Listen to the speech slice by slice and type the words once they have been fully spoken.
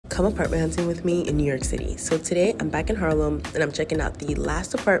come apartment hunting with me in New York City. So today I'm back in Harlem and I'm checking out the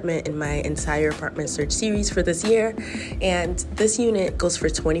last apartment in my entire apartment search series for this year. And this unit goes for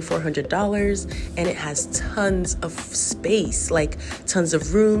 $2,400 and it has tons of space, like tons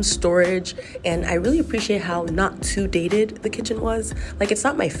of room, storage. And I really appreciate how not too dated the kitchen was. Like, it's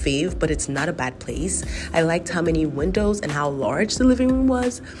not my fave, but it's not a bad place. I liked how many windows and how large the living room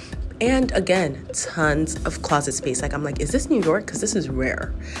was. And again, tons of closet space. Like, I'm like, is this New York? Because this is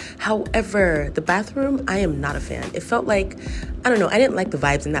rare. However, the bathroom, I am not a fan. It felt like, I don't know, I didn't like the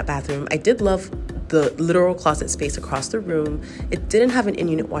vibes in that bathroom. I did love the literal closet space across the room. It didn't have an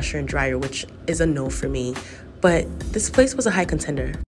in-unit washer and dryer, which is a no for me. But this place was a high contender.